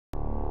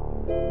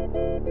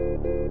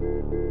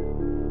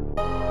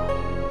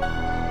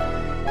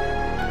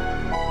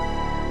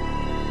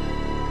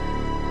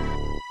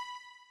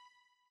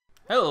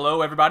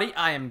Hello everybody,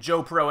 I am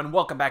JoPro and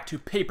welcome back to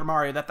Paper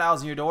Mario The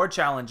 1000-Year Door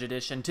Challenge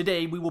Edition.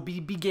 Today we will be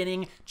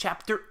beginning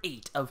Chapter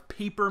 8 of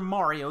Paper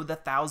Mario The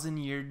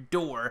 1000-Year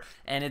Door,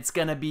 and it's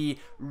gonna be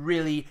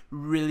really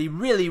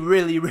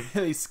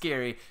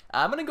scary.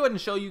 I'm gonna go ahead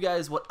and show you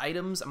guys what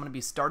items I'm gonna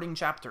be starting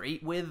Chapter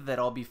 8 with, that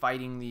I'll be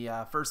fighting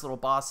the first little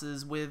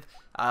bosses with.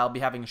 I'll be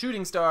having a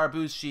shooting star,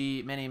 boost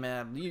sheet,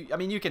 mini-map. I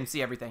mean, you can see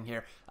everything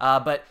here.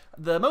 But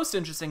the most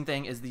interesting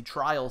thing is the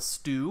trial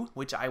stew,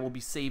 which I will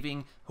be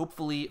saving,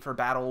 hopefully, for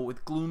battle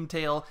with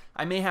Gloomtail.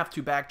 I may have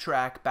to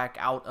backtrack back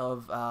out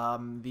of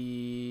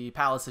the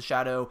Palace of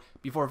Shadow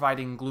before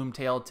fighting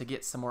Gloomtail to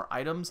get some more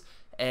items.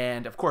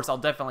 And, of course, I'll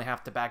definitely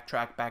have to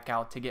backtrack back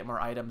out to get more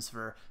items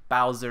for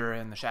Bowser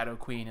and the Shadow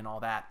Queen and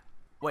all that.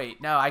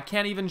 Wait, no, I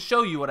can't even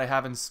show you what I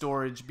have in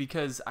storage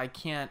because I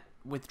can't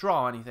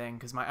withdraw anything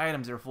because my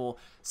items are full.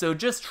 So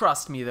just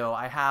trust me though,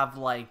 I have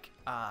like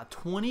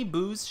 20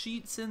 booze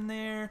sheets in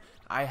there.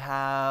 I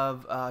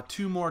have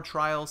 2 more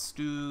trial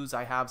stews.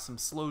 I have some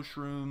slow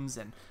shrooms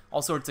and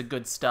all sorts of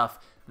good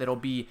stuff that'll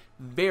be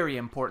very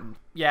important.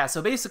 Yeah,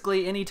 so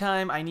basically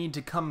anytime I need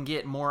to come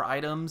get more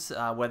items,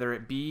 whether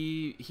it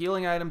be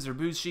healing items or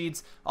booze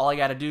sheets, all I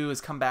gotta do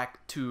is come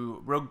back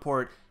to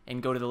Rogueport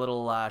and go to the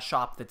little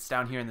shop that's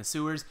down here in the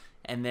sewers,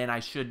 and then I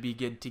should be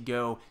good to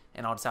go,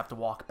 and I'll just have to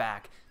walk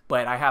back.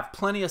 But I have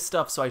plenty of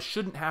stuff, so I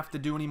shouldn't have to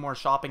do any more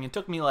shopping. It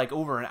took me like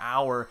over an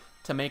hour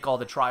to make all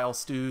the trial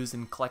stews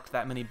and collect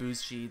that many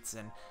booze sheets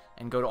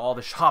and go to all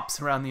the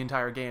shops around the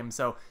entire game.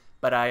 So,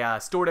 but I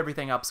stored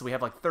everything up, so we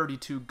have like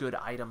 32 good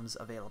items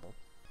available.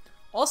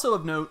 Also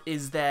of note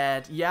is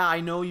that, yeah,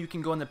 I know you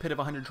can go in the Pit of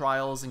 100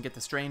 Trials and get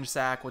the Strange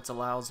Sack, which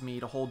allows me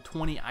to hold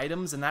 20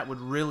 items, and that would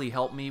really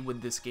help me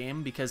with this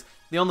game, because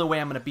the only way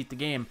I'm going to beat the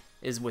game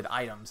is with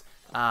items,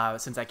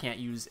 since I can't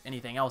use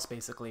anything else,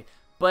 basically.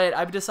 But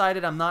I've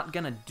decided I'm not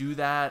going to do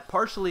that,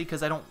 partially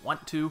because I don't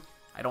want to.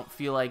 I don't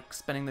feel like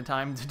spending the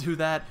time to do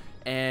that,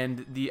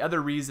 and the other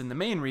reason, the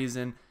main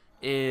reason,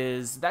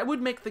 is that would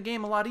make the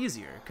game a lot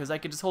easier, because I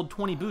could just hold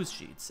 20 boost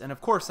sheets, and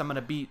of course I'm going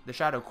to beat the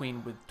Shadow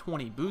Queen with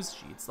 20 boost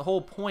sheets. The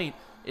whole point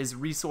is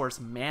resource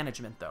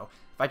management, though.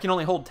 If I can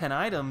only hold 10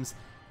 items,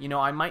 you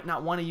know, I might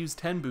not want to use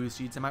 10 boost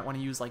sheets. I might want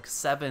to use like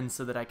 7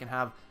 so that I can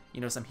have,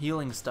 you know, some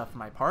healing stuff for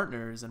my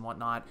partners and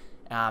whatnot,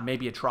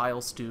 maybe a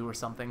trial stew or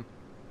something.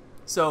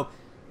 So,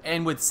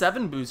 and with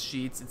 7 boost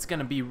sheets, it's going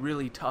to be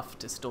really tough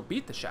to still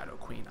beat the Shadow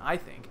Queen, I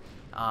think.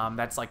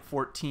 That's like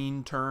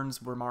 14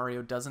 turns where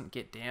Mario doesn't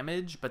get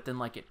damage, but then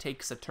like it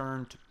takes a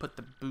turn to put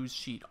the boost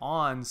sheet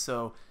on,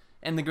 so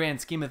in the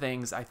grand scheme of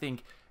things, I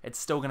think it's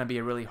still going to be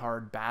a really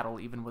hard battle,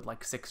 even with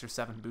like 6 or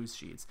 7 boost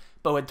sheets.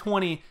 But with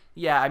 20,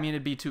 yeah, I mean,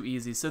 it'd be too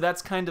easy. So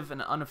that's kind of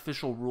an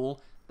unofficial rule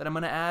that I'm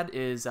going to add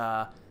is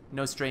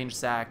no Strange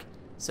Sack,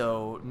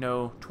 so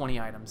no 20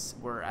 items.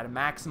 We're at a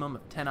maximum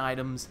of 10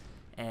 items,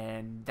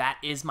 and that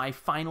is my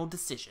final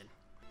decision.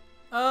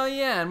 Oh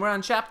yeah, and we're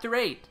on Chapter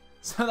 8,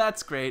 so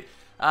that's great.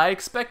 I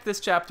expect this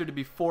chapter to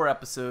be 4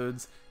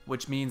 episodes,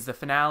 which means the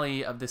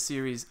finale of the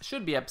series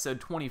should be episode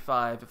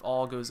 25 if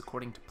all goes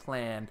according to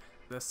plan.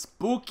 The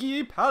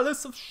Spooky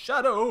Palace of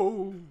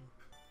Shadow!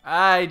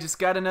 I just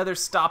got another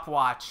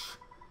stopwatch.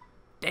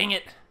 Dang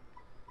it.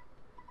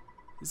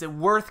 Is it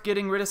worth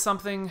getting rid of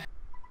something?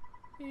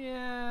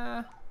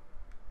 Yeah.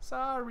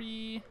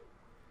 Sorry.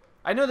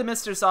 I know the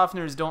Mr.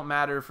 Softeners don't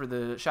matter for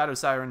the Shadow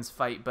Sirens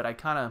fight, but I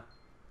kind of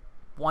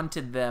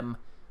wanted them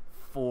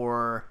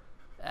for,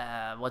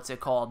 what's it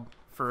called?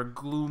 For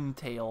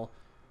Gloomtail.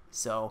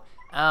 So,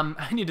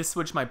 I need to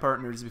switch my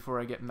partners before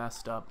I get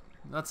messed up.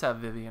 Let's have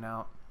Vivian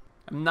out.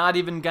 I'm not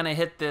even gonna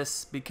hit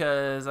this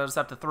because I'll just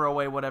have to throw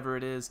away whatever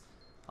it is.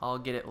 I'll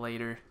get it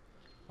later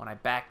when I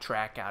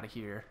backtrack out of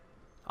here.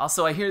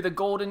 Also, I hear the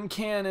golden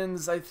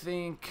cannons, I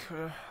think.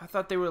 I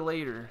thought they were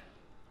later.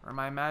 Or am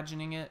I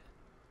imagining it?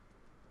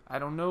 I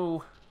don't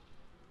know.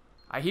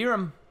 I hear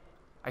them.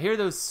 I hear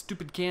those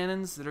stupid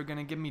cannons that are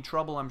gonna give me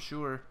trouble, I'm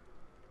sure.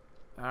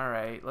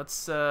 Alright,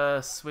 let's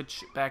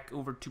switch back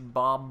over to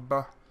Bobbery.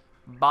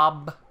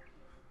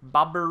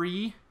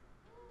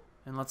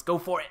 And let's go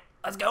for it.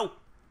 Let's go!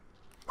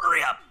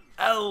 Hurry up!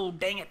 Oh,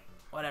 dang it.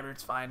 Whatever,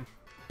 it's fine.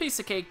 Piece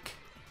of cake.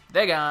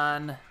 They're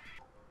gone.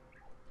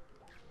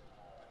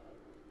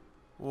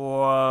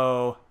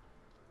 Whoa.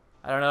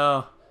 I don't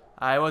know.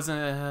 I wasn't...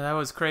 that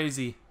was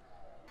crazy.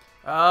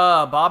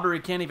 Oh, Bobbery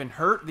can't even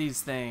hurt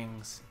these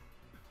things.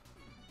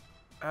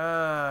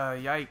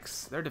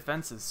 Yikes. Their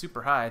defense is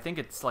super high. I think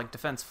it's like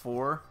defense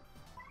 4.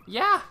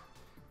 Yeah,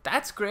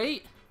 that's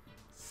great.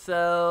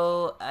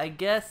 So, I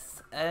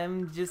guess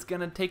I'm just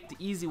gonna take the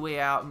easy way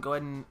out and go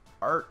ahead and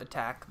art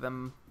attack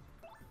them.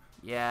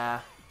 Yeah,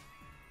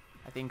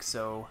 I think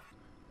so.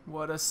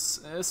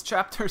 This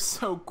chapter's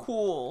so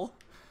cool.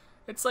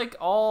 It's like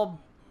all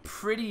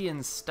pretty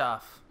and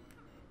stuff.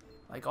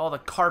 Like all the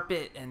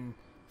carpet and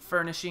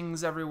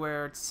furnishings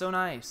everywhere. It's so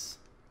nice.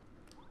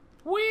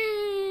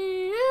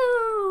 Whee!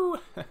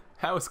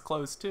 That was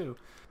close too.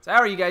 So how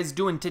are you guys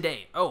doing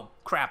today? Oh,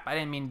 crap, I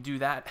didn't mean to do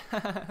that.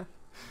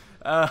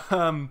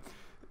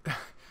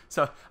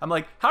 So I'm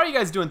like, how are you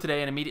guys doing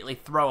today? And immediately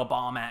throw a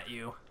bomb at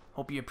you.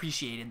 Hope you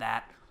appreciated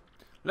that.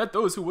 Let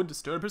those who would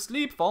disturb her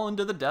sleep fall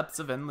into the depths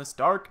of endless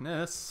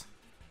darkness.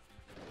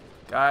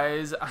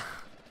 Guys,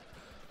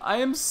 I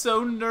am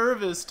so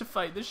nervous to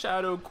fight the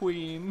Shadow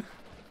Queen.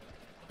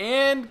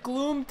 And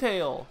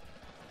Gloomtail.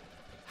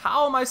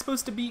 How am I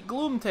supposed to beat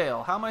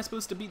Gloomtail? How am I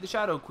supposed to beat the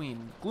Shadow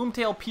Queen?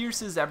 Gloomtail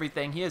pierces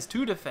everything. He has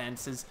 2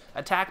 defense. His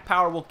attack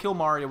power will kill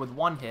Mario with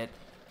 1 hit.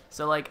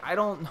 So, like, I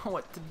don't know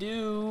what to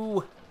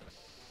do.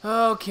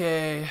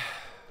 Okay.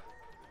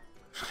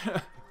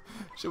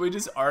 Should we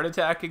just art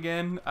attack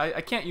again?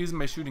 I can't use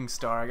my shooting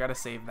star. I gotta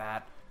save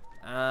that.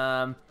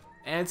 And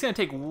it's gonna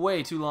take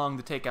way too long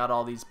to take out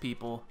all these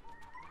people.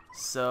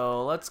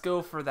 So let's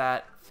go for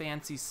that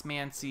fancy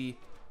smancy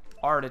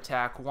art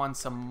attack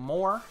once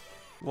more.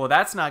 Well,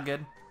 that's not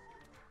good.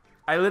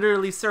 I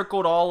literally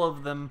circled all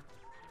of them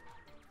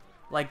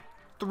like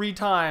 3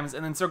 times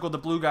and then circled the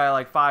blue guy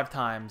like 5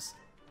 times.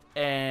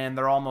 And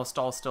they're almost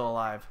all still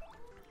alive.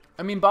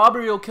 I mean,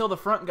 Bobbery will kill the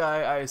front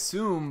guy, I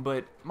assume,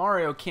 but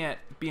Mario can't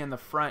be in the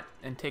front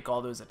and take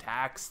all those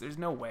attacks. There's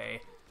no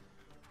way.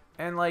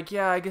 And, like,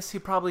 yeah, I guess he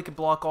probably could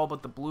block all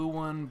but the blue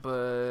one,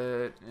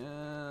 but...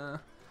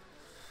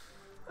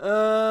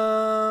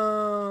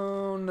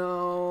 Oh,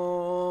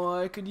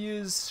 no. I could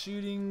use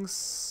Shooting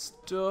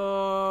Star.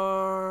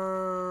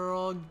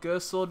 I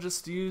guess I'll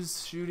just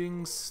use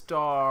Shooting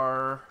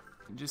Star.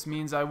 It just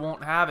means I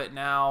won't have it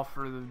now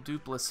for the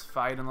Dupless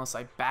fight unless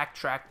I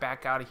backtrack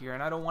back out of here,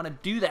 and I don't want to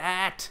do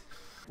that.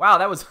 Wow,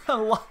 that was a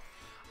lot.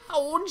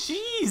 Oh,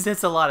 jeez,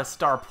 that's a lot of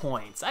star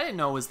points. I didn't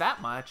know it was that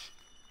much.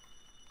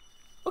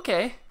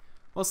 Okay.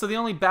 Well, so the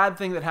only bad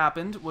thing that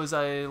happened was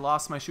I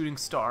lost my shooting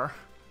star.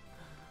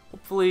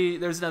 Hopefully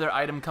there's another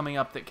item coming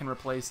up that can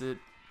replace it.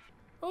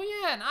 Oh,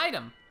 yeah, an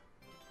item.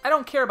 I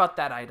don't care about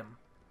that item,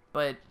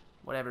 but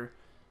whatever.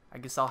 I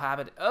guess I'll have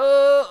it.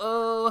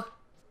 Oh.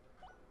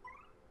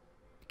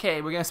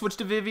 Okay, we're gonna switch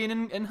to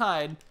Vivian and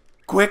hide.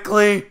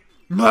 Quickly!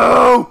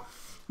 No!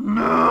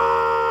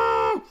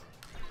 No!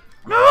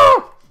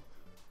 No!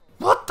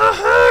 What the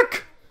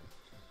heck?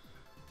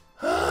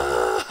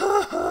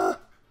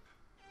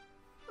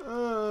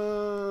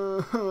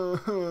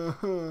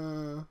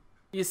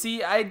 You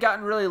see, I had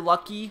gotten really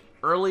lucky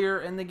earlier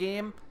in the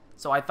game,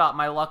 so I thought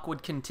my luck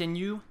would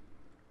continue.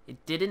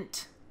 It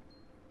didn't.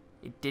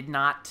 It did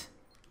not.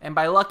 And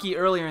by lucky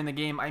earlier in the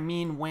game, I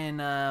mean when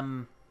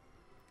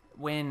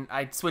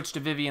I switched to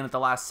Vivian at the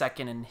last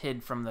second and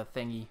hid from the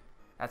thingy.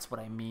 That's what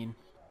I mean.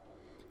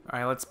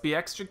 Alright, let's be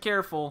extra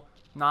careful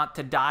not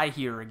to die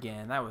here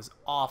again. That was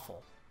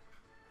awful.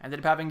 I ended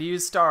up having to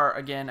use Star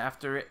again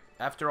after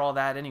all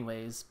that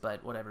anyways,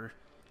 but whatever.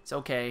 It's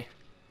okay.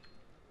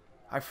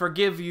 I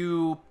forgive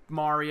you,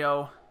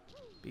 Mario.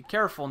 Be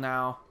careful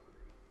now.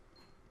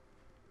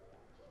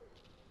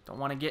 Don't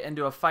want to get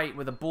into a fight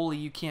with a bully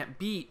you can't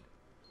beat,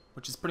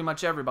 which is pretty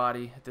much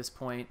everybody at this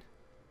point.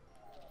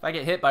 If I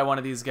get hit by one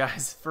of these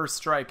guys, first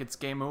strike, it's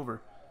game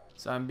over.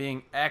 So I'm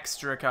being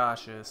extra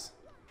cautious.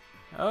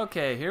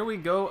 Okay, here we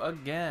go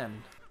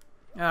again.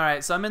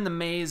 Alright, so I'm in the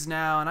maze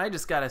now, and I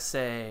just gotta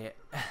say,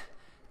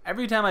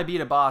 every time I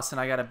beat a boss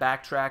and I gotta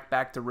backtrack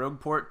back to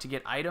Rogueport to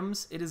get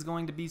items, it is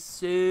going to be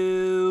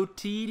so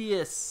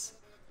tedious.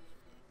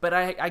 But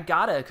I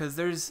gotta, because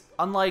there's,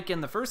 unlike in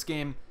the first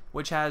game,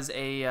 which has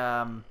a,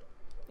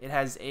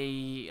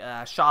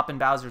 shop in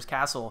Bowser's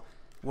Castle,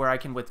 where I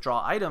can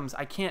withdraw items,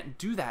 I can't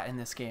do that in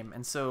this game.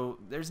 And so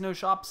there's no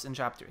shops in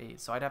Chapter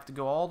 8, so I'd have to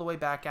go all the way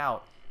back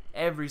out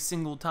every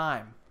single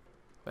time.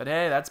 But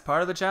hey, that's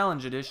part of the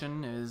challenge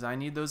edition, is I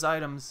need those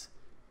items.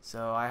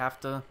 So I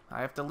have to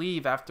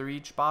leave after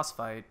each boss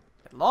fight.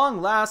 At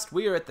long last,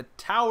 we are at the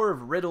Tower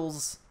of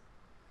Riddles.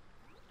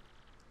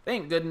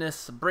 Thank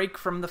goodness, a break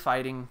from the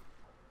fighting.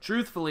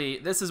 Truthfully,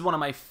 this is one of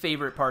my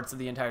favorite parts of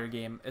the entire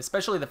game,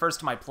 especially the first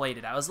time I played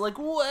it. I was like,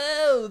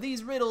 whoa,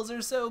 these riddles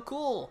are so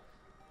cool.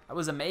 I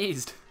was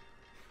amazed.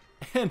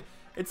 And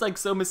it's like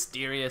so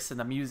mysterious and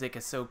the music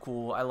is so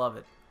cool. I love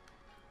it.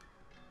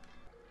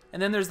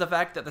 And then there's the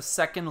fact that the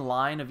second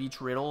line of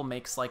each riddle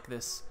makes like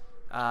this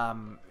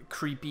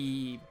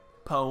creepy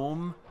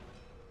poem.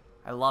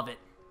 I love it.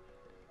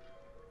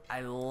 I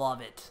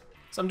love it.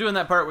 So I'm doing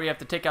that part where you have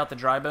to take out the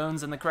dry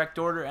bones in the correct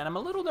order, and I'm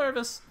a little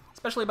nervous,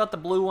 especially about the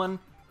blue one,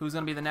 who's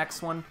gonna be the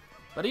next one.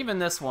 But even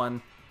this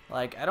one,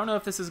 like, I don't know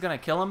if this is gonna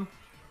kill him.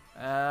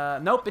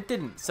 Nope, it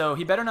didn't. So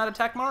he better not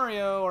attack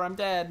Mario or I'm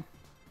dead.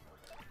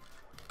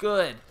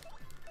 Good.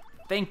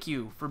 Thank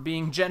you for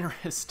being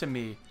generous to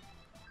me.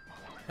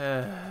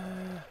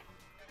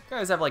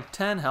 Guys have like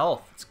 10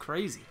 health. It's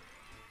crazy.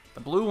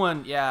 The blue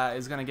one, yeah,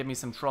 is gonna give me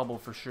some trouble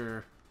for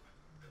sure.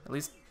 At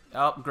least,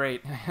 oh,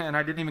 great. And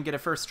I didn't even get a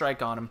first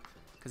strike on him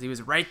because he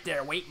was right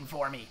there waiting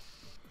for me.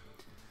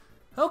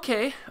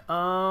 Okay,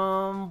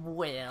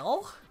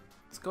 well,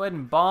 let's go ahead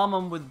and bomb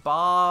him with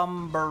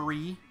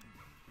Bombery.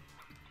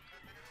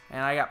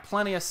 And I got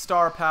plenty of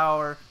star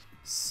power,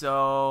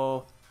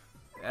 so,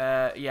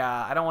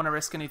 yeah, I don't want to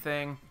risk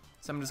anything.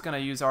 So I'm just gonna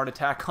use Art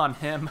Attack on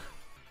him.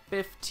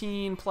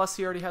 15 plus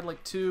he already had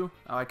like 2.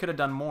 Oh, I could have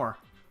done more.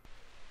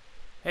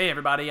 Hey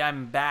everybody,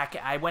 I'm back.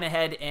 I went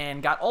ahead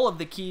and got all of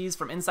the keys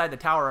from inside the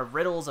Tower of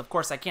Riddles. Of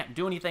course, I can't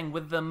do anything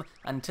with them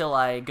until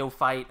I go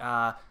fight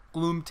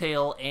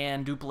Gloomtail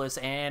and Dupless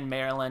and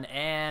Marilyn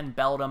and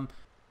Beldam.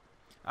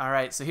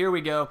 Alright, so here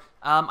we go.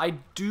 I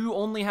do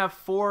only have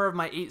 4 of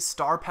my 8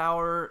 star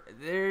power.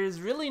 There's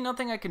really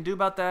nothing I can do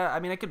about that. I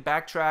mean, I could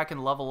backtrack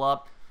and level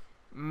up.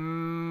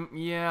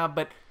 Yeah,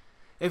 but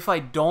if I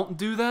don't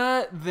do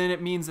that, then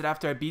it means that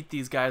after I beat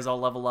these guys, I'll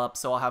level up,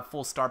 so I'll have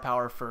full star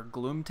power for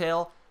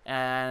Gloomtail,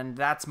 and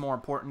that's more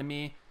important to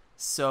me.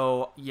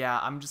 So, yeah,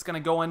 I'm just going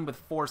to go in with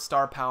 4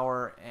 star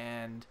power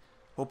and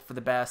hope for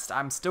the best.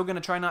 I'm still going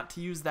to try not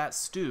to use that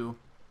stew.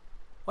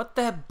 What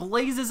the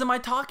blazes am I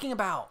talking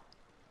about?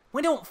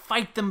 We don't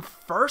fight them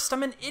first.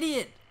 I'm an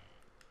idiot.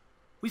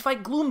 We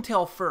fight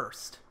Gloomtail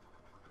first.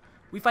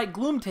 We fight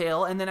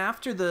Gloomtail, and then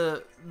after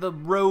the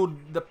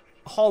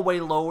hallway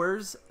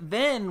lowers,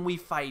 then we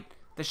fight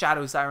the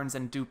Shadow Sirens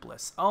and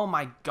Dupless. Oh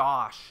my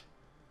gosh.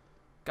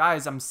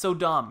 Guys, I'm so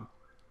dumb.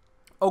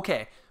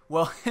 Okay,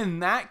 well, in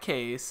that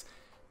case,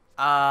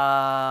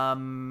 yeah,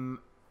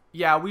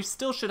 we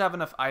still should have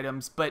enough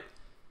items, but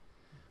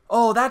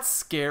oh, that's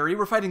scary.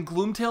 We're fighting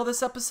Gloomtail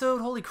this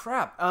episode? Holy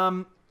crap.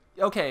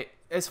 Okay,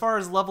 as far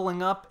as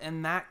leveling up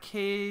in that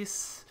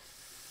case,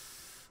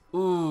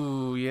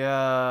 ooh,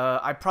 yeah,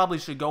 I probably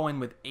should go in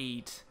with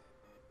 8.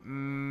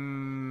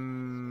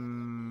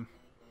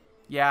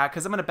 Yeah,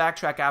 because I'm going to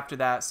backtrack after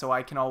that so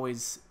I can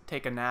always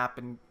take a nap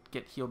and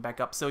get healed back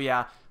up. So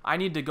yeah, I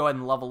need to go ahead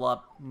and level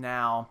up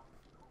now.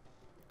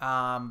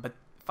 But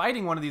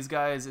fighting one of these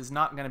guys is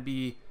not going to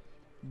be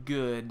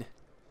good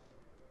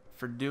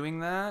for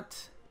doing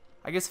that.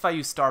 I guess if I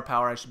use star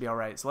power, I should be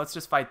alright. So let's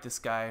just fight this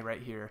guy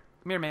right here.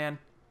 Come here, man.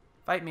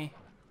 Fight me.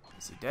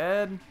 Is he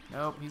dead?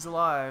 Nope, he's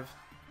alive.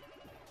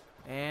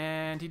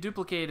 And he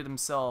duplicated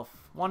himself.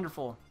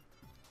 Wonderful.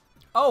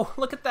 Oh,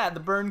 look at that. The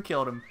burn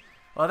killed him.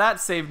 Well, that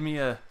saved me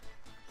a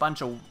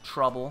bunch of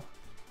trouble.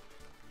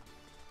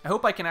 I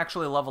hope I can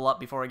actually level up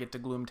before I get to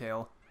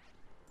Gloomtail.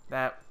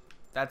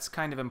 That's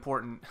kind of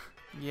important.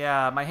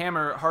 Yeah, my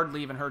hammer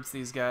hardly even hurts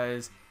these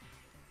guys.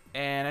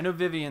 And I know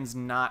Vivian's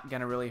not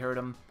going to really hurt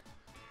him.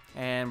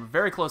 And we're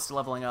very close to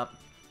leveling up.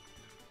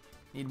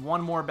 Need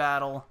one more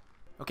battle.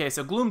 Okay,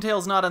 so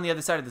Gloomtail's not on the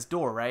other side of this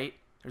door, right?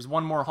 There's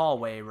one more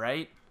hallway,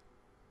 right?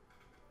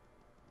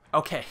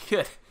 Okay,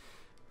 good.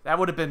 That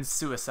would have been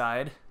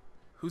suicide.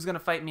 Who's going to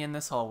fight me in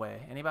this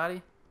hallway?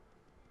 Anybody?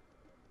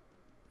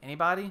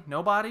 Anybody?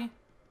 Nobody?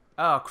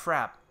 Oh,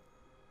 crap.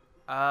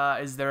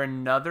 Is there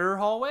another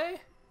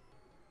hallway?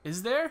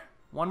 Is there?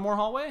 One more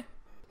hallway?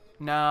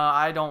 No,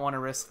 I don't want to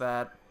risk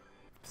that.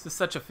 This is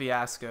such a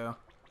fiasco.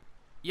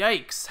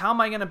 Yikes, how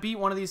am I going to beat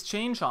one of these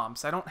chain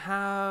chomps? I don't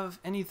have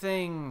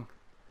anything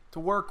to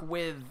work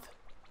with.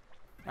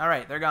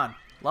 Alright, they're gone.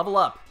 Level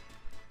up.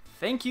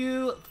 Thank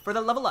you for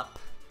the level up.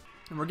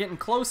 And we're getting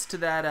close to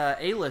that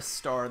A-list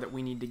star that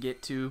we need to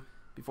get to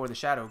before the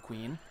Shadow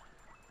Queen.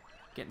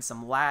 Getting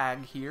some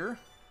lag here.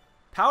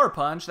 Power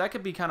Punch, that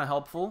could be kind of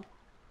helpful.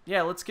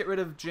 Yeah, let's get rid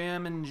of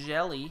Jam and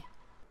Jelly.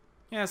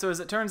 Yeah, so as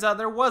it turns out,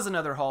 there was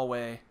another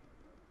hallway.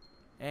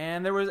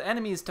 And there was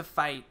enemies to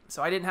fight,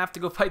 so I didn't have to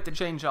go fight the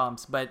chain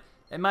chomps, but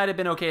it might have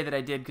been okay that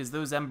I did, because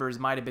those embers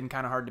might have been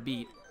kind of hard to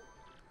beat.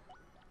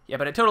 Yeah,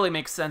 but it totally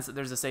makes sense that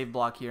there's a save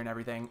block here and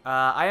everything.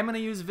 I am going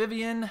to use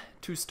Vivian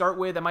to start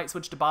with. I might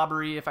switch to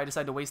Bobbery if I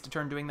decide to waste a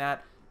turn doing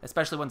that,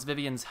 especially once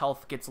Vivian's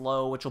health gets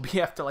low, which will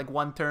be after like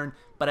 1 turn,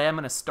 but I am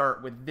going to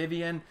start with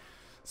Vivian.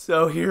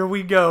 So here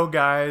we go,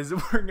 guys.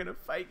 We're going to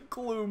fight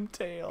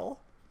Gloomtail.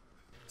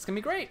 It's going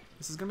to be great.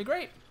 This is going to be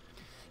great.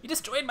 You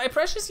destroyed my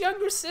precious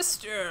younger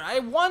sister. I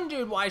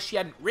wondered why she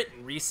hadn't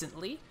written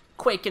recently.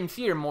 Quake and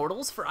fear,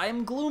 mortals, for I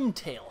am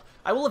Gloomtail.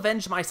 I will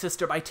avenge my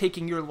sister by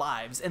taking your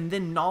lives and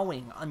then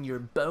gnawing on your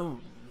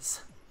bones.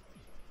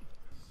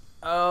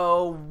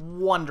 Oh,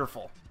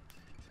 wonderful.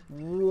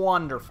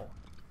 Wonderful.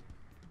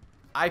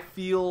 I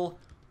feel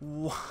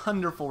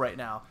wonderful right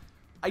now.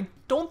 I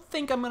don't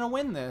think I'm going to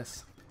win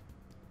this.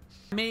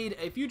 I made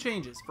a few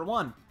changes. For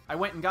one, I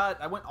went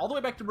all the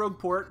way back to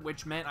Rogueport,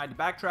 which meant I had to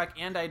backtrack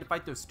and I had to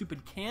fight those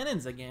stupid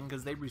cannons again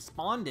because they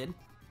respawned.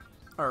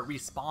 Or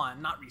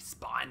respawn, not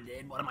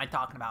responded. What am I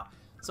talking about?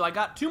 So I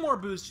got 2 more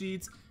boost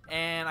sheets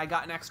and I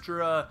got an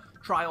extra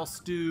trial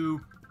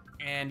stew.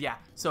 And yeah,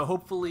 so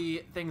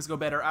hopefully things go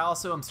better. I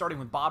also am starting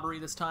with Bobbery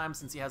this time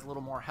since he has a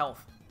little more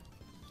health.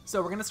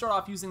 So we're going to start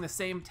off using the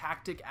same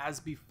tactic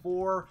as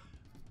before,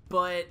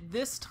 but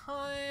this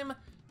time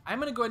I'm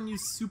going to go ahead and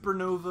use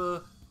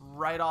Supernova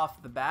right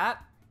off the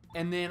bat.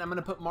 And then I'm going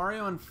to put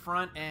Mario in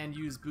front and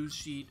use Boost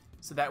Sheet,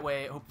 so that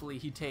way, hopefully,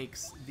 he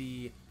takes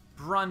the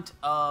brunt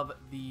of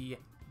the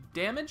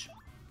damage.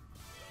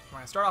 We're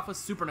going to start off with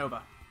Supernova.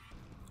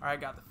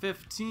 Alright, got the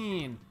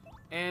 15.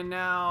 And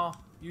now,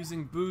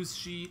 using Boost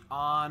Sheet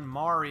on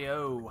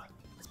Mario.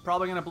 It's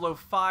probably going to blow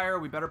fire.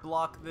 We better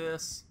block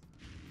this.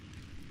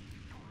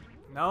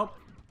 Nope.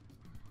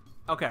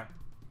 Okay.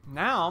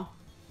 Now,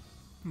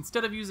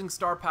 instead of using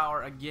Star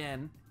Power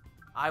again,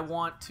 I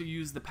want to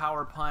use the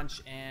Power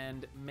Punch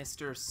and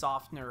Mr.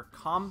 Softener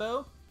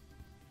combo.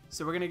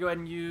 So we're going to go ahead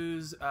and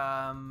use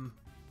Mr.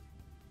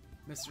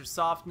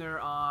 Softener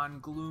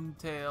on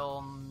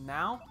Gloomtail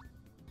now.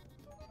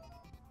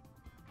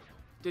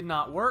 Did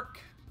not work.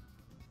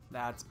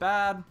 That's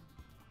bad.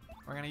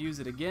 We're going to use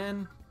it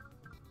again,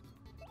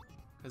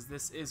 because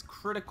this is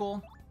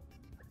critical.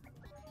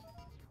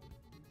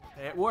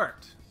 It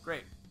worked.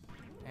 Great.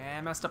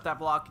 And messed up that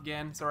block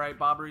again. It's alright,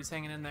 Bobbery's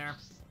hanging in there.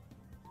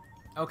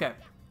 Okay.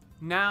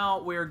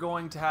 Now we're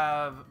going to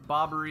have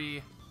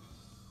Bobbery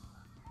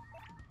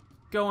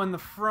go in the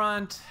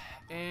front,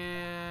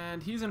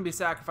 and he's going to be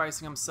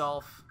sacrificing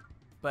himself,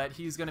 but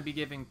he's going to be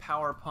giving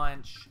Power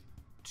Punch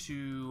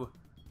to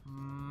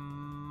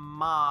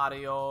Mario.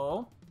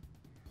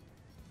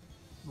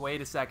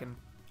 Wait a second.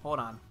 Hold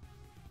on.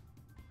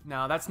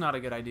 No, that's not a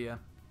good idea.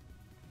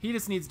 He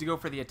just needs to go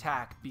for the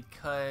attack,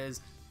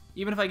 because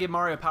even if I give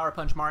Mario Power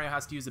Punch, Mario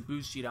has to use a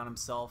boost sheet on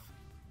himself.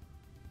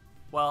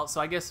 Well,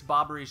 so I guess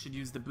Bobbery should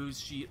use the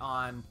boost sheet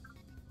on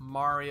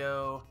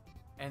Mario,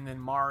 and then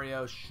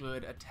Mario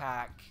should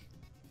attack.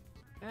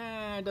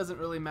 It doesn't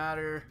really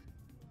matter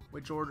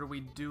which order we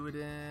do it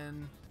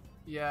in.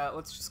 Yeah,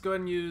 let's just go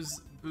ahead and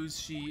use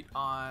boost sheet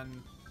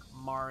on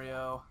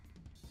Mario,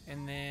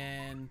 and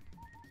then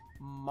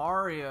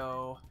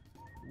Mario,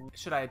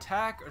 should I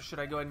attack or should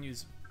I go ahead and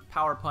use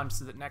Power Punch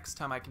so that next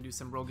time I can do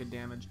some real good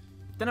damage?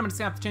 Then I'm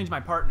gonna have to change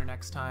my partner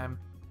next time,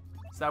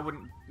 so that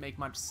wouldn't make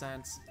much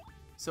sense.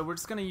 So we're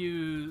just gonna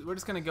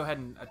go ahead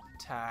and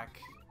attack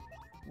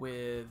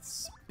with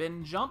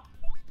Spin Jump.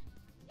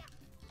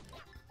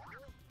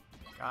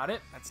 Got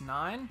it. That's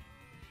 9.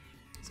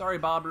 Sorry,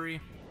 Bobbery.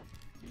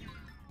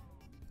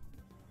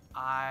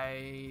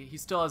 He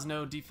still has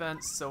no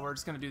defense, so we're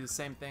just gonna do the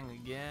same thing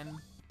again.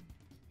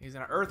 He's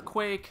in an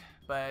Earthquake,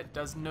 but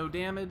does no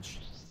damage.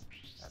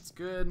 That's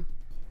good.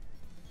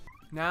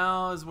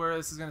 Now is where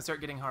this is gonna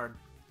start getting hard.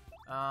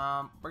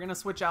 We're gonna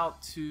switch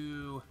out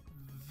to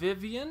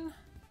Vivian,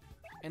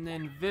 and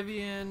then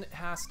Vivian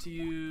has to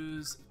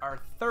use our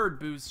third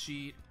boost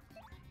sheet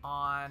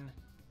on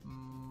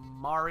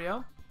Mario.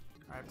 All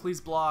right, please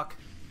block.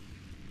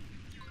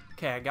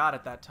 Okay, I got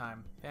it that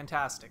time.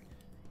 Fantastic.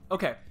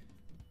 Okay,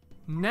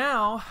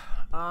 now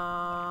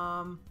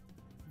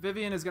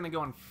Vivian is gonna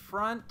go in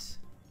front,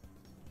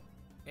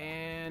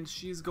 and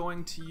she's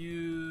going to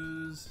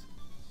use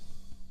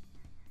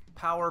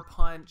Power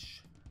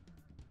Punch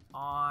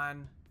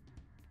on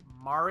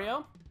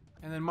Mario.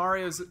 And then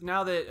Mario's,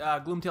 now that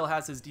Gloomtail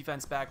has his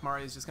defense back,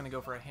 Mario's just going to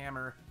go for a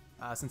hammer,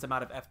 since I'm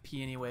out of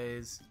FP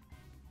anyways.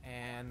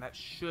 And that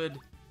should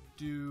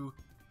do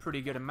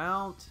pretty good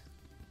amount.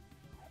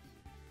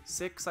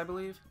 6, I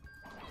believe.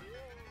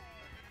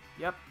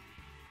 Yep.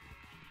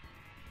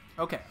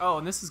 Okay, oh,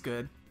 and this is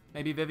good.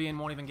 Maybe Vivian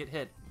won't even get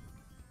hit.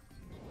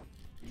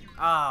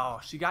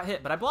 Oh, she got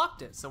hit, but I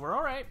blocked it, so we're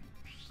alright.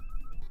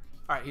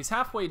 Alright, he's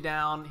halfway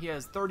down. He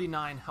has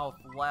 39 health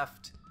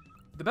left.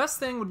 The best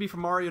thing would be for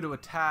Mario to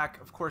attack.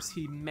 Of course,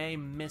 he may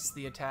miss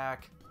the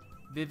attack.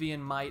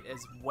 Vivian might as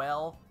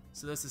well.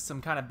 So this is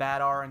some kind of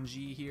bad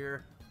RNG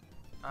here.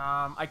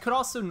 I could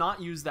also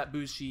not use that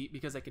boost sheet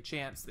because I could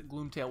chance that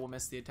Gloomtail will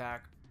miss the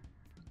attack.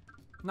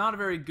 Not a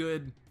very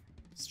good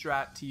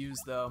strat to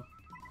use, though.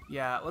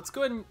 Yeah, let's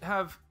go ahead and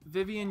have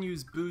Vivian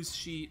use boost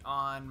sheet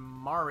on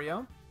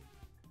Mario.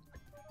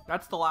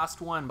 That's the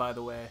last one, by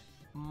the way.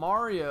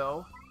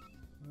 Mario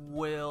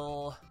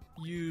will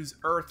use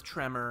Earth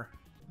Tremor.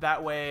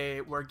 That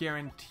way, we're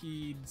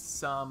guaranteed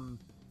some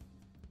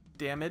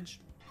damage.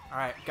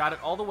 Alright, got it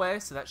all the way,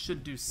 so that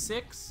should do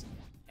 6.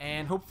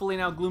 And hopefully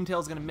now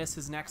Gloomtail's gonna miss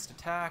his next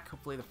attack.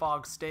 Hopefully the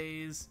fog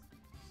stays.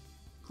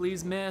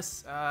 Please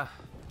miss.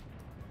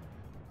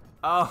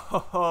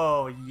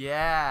 Oh,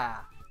 yeah.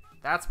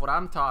 That's what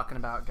I'm talking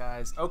about,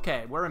 guys.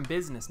 Okay, we're in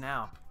business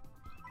now.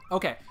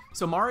 Okay,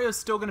 so Mario's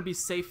still gonna be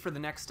safe for the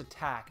next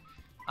attack.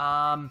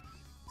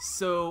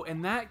 So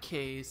in that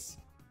case,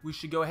 we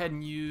should go ahead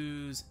and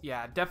use,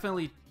 yeah,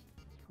 definitely,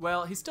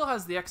 well, he still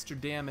has the extra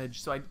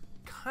damage, so I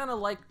kind of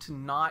like to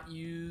not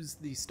use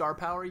the star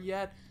power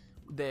yet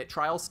that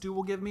Trial Stew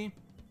will give me.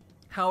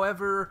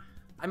 However,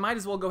 I might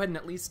as well go ahead and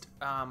at least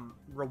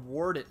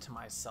reward it to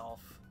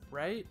myself,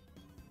 right?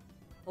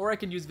 Or I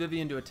could use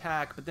Vivian to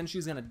attack, but then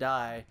she's gonna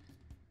die.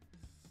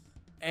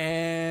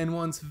 And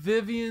once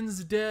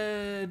Vivian's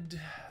dead,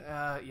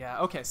 yeah,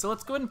 okay, so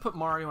let's go ahead and put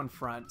Mario in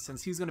front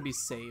since he's gonna be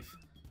safe.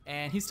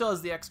 And he still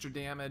has the extra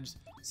damage,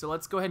 so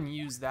let's go ahead and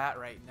use that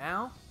right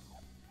now.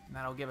 And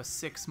that'll give us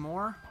 6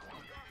 more.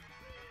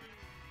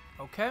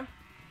 Okay.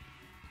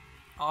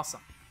 Awesome.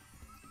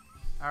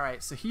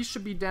 Alright, so he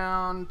should be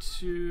down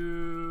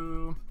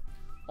to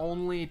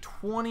only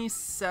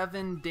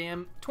 27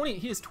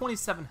 he has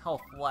 27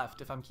 health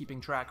left if I'm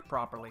keeping track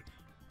properly.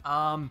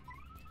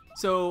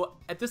 So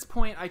at this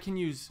point I can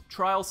use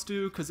Trial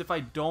Stew, because if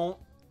I don't,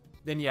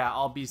 then yeah,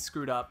 I'll be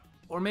screwed up.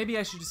 Or maybe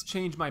I should just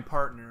change my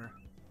partner.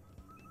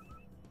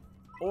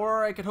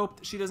 Or I could hope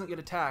that she doesn't get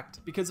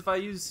attacked, because if I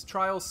use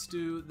Trial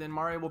Stew, then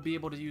Mario will be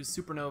able to use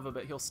Supernova,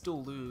 but he'll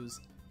still lose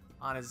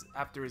on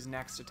after his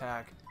next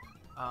attack.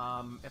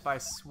 If I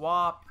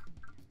swap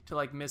to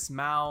like Miss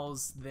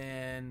Mouse,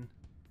 then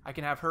I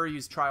can have her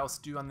use Trial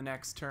Stew on the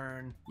next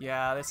turn.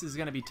 Yeah, this is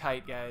gonna be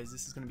tight, guys.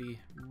 This is gonna be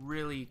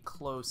really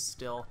close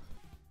still.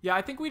 Yeah,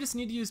 I think we just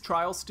need to use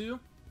Trial Stew.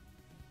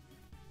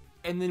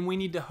 And then we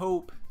need to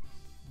hope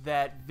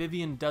that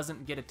Vivian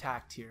doesn't get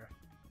attacked here.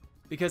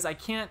 Because I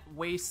can't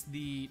waste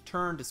the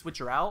turn to switch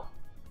her out.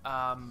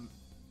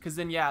 Because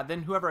then, yeah,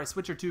 then whoever I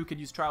switch her to could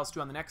use Trial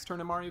Stew on the next turn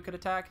and Mario could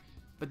attack.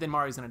 But then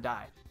Mario's gonna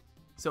die.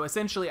 So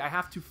essentially, I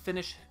have to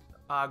finish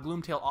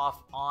Gloomtail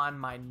off on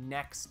my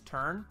next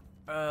turn.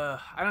 I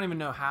don't even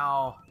know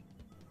how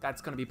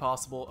that's gonna be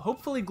possible.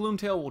 Hopefully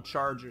Gloomtail will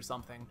charge or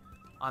something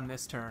on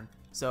this turn.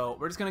 So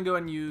we're just gonna go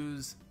and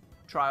use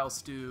Trial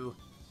Stew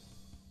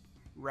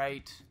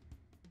right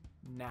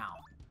now.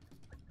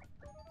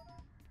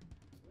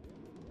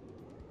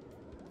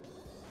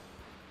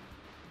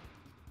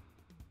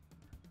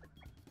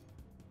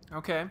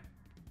 Okay,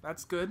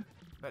 that's good.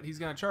 But he's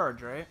gonna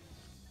charge, right?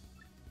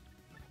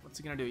 What's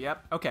he gonna do?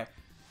 Yep, okay.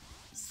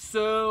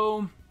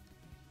 So,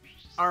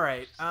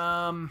 alright,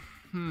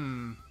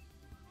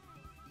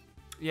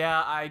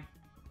 yeah, I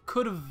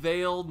could have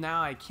veiled,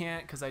 now I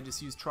can't because I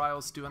just used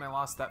Trial Stew and I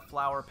lost that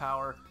flower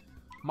power.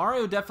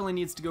 Mario definitely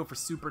needs to go for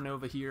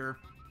Supernova here.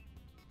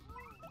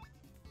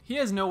 He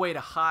has no way to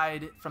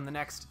hide from the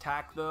next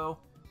attack though,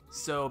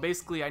 so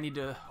basically I need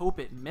to hope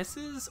it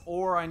misses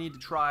or I need to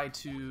try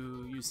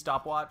to use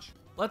Stopwatch.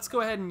 Let's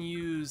go ahead and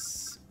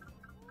use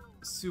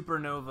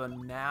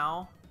Supernova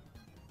now,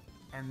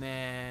 and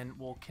then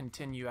we'll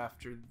continue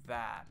after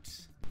that.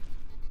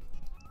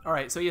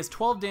 Alright, so he has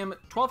 12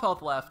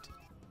 health left.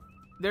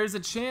 There's a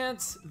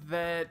chance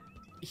that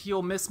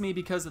he'll miss me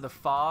because of the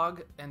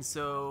fog, and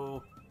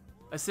so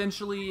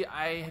essentially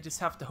I just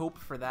have to hope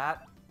for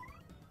that,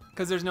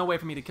 because there's no way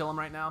for me to kill him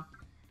right now.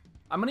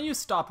 I'm gonna use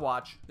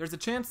Stopwatch. There's a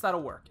chance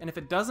that'll work, and if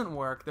it doesn't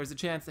work, there's a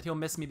chance that he'll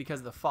miss me because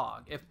of the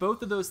fog. If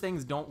both of those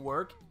things don't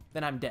work,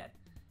 then I'm dead,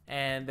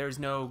 and there's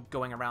no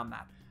going around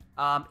that.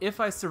 If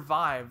I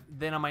survive,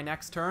 then on my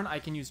next turn, I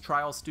can use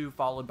Trial Stew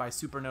followed by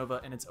Supernova,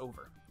 and it's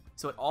over.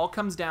 So it all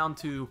comes down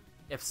to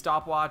if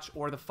Stopwatch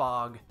or the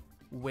fog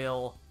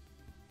will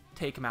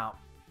take him out.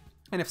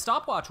 And if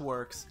Stopwatch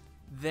works,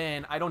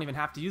 then I don't even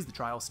have to use the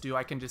Trial Stew.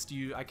 I can just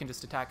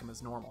attack him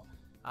as normal.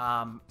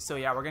 So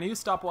yeah, we're gonna use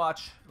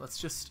Stopwatch.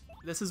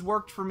 This has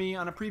worked for me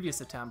on a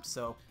previous attempt,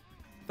 so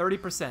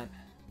 30%.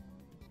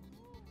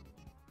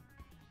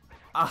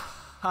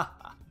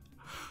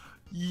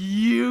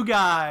 You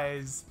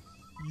guys.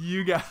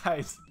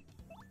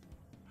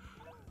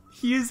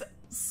 He's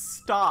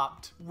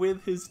stopped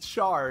with his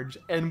charge,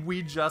 and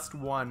we just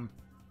won.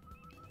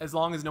 As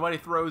long as nobody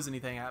throws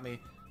anything at me.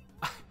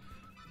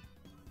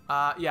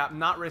 Yeah, I'm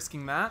not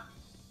risking that.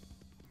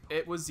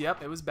 It was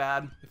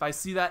bad. If I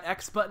see that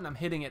X button, I'm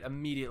hitting it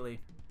immediately.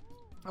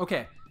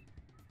 Okay.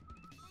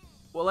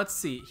 Well, let's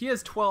see. He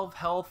has 12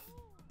 health.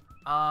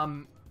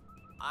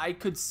 I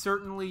could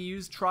certainly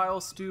use Trial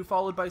Stew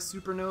followed by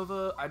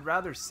Supernova. I'd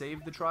rather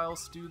save the Trial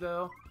Stew,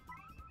 though.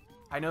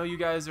 I know you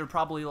guys are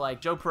probably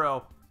like,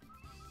 JoPro,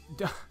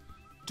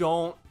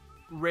 don't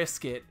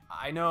risk it.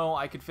 I know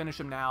I could finish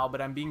him now,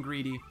 but I'm being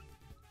greedy.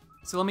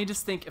 So let me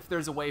just think if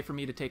there's a way for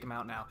me to take him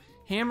out now.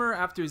 Hammer,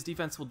 after his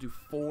defense, will do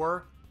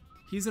 4.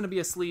 He's going to be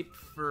asleep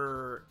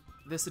for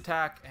this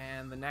attack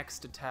and the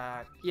next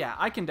attack. Yeah,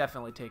 I can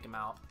definitely take him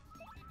out.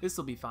 This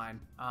will be fine.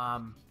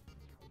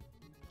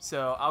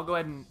 So I'll go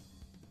ahead and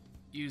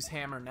use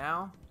Hammer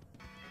now.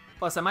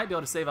 Plus, I might be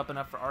able to save up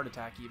enough for Art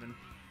Attack even.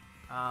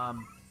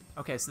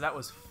 Okay, so that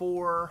was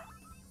 4.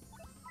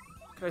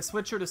 Could I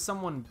switch her to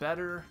someone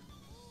better?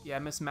 Yeah,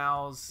 Miss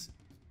Mouse.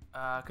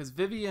 Because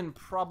Vivian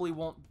probably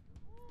won't...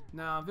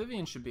 No,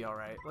 Vivian should be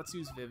alright. Let's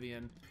use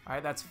Vivian.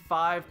 Alright, that's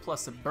 5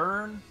 plus a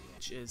burn,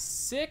 which is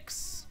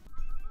 6.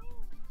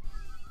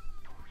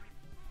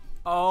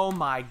 Oh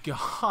my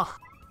god.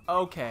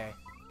 Okay,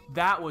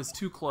 that was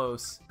too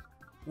close.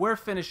 We're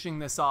finishing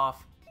this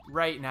off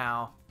right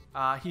now.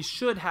 He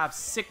should have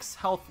 6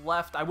 health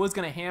left. I was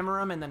going to hammer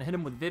him and then hit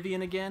him with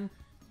Vivian again,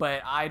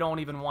 but I don't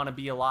even want to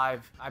be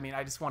alive. I mean,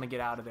 I just want to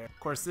get out of there. Of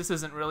course, this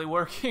isn't really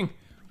working.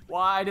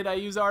 Why did I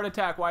use Art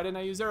Attack? Why didn't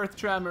I use Earth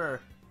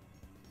Tremor?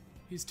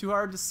 He's too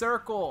hard to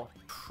circle.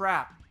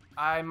 Crap.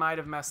 I might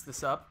have messed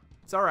this up.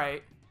 It's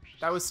alright.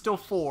 That was still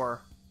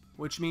 4,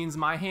 which means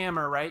my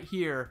hammer right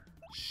here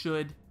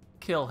should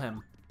kill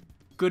him.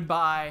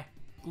 Goodbye,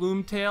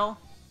 Gloomtail.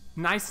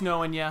 Nice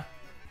knowing ya.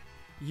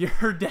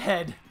 You're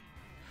dead.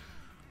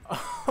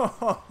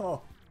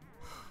 Oh.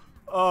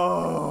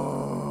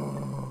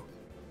 Oh.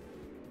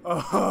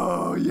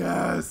 Oh,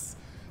 yes.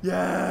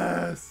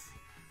 Yes.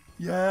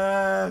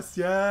 Yes,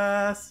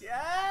 yes,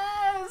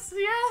 yes,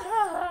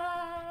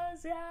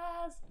 yes,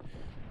 yes,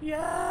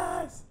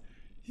 yes,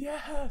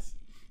 yes.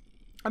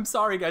 I'm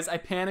sorry, guys. I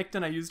panicked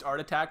and I used Art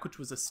Attack, which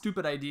was a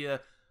stupid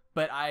idea,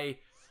 but I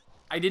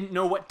didn't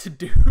know what to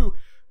do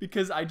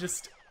because I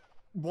just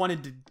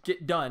wanted to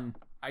get done.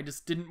 I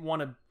just didn't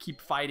want to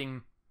keep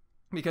fighting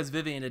because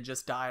Vivian had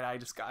just died.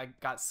 I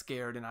got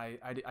scared and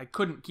I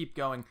couldn't keep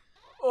going.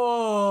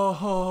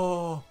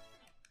 Oh,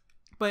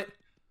 but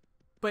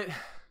But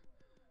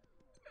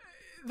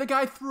the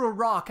guy threw a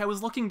rock. I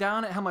was looking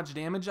down at how much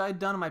damage I'd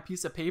done on my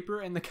piece of paper,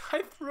 and the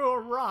guy threw a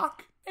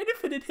rock. And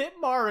if it had hit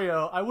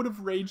Mario, I would have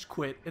rage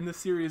quit, and the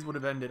series would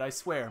have ended, I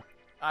swear.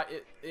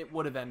 It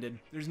would have ended.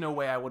 There's no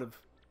way I would have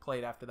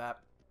played after that.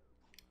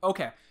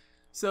 Okay,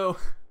 so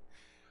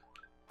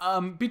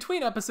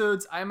between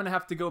episodes, I'm going to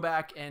have to go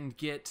back and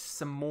get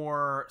some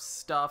more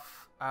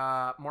stuff,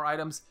 more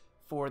items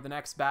for the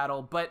next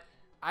battle, but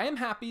I am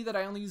happy that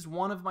I only used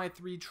one of my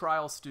 3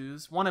 trial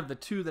stews, one of the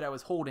 2 that I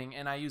was holding,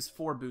 and I used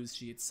 4 booze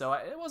sheets, so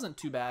it wasn't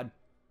too bad.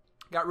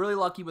 Got really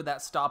lucky with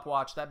that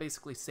stopwatch. That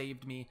basically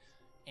saved me,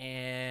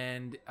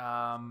 and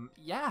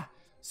yeah.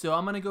 So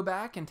I'm going to go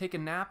back and take a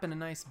nap in a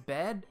nice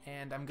bed,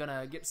 and I'm going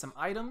to get some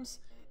items,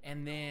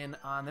 and then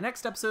on the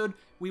next episode,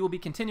 we will be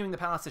continuing the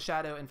Palace of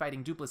Shadow and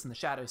fighting Dupless and the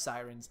Shadow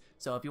Sirens.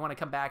 So if you want to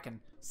come back and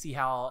see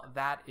how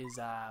that is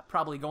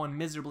probably going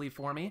miserably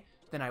for me,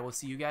 then I will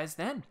see you guys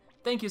then.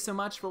 Thank you so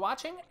much for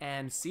watching,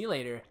 and see you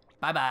later.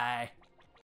 Bye-bye.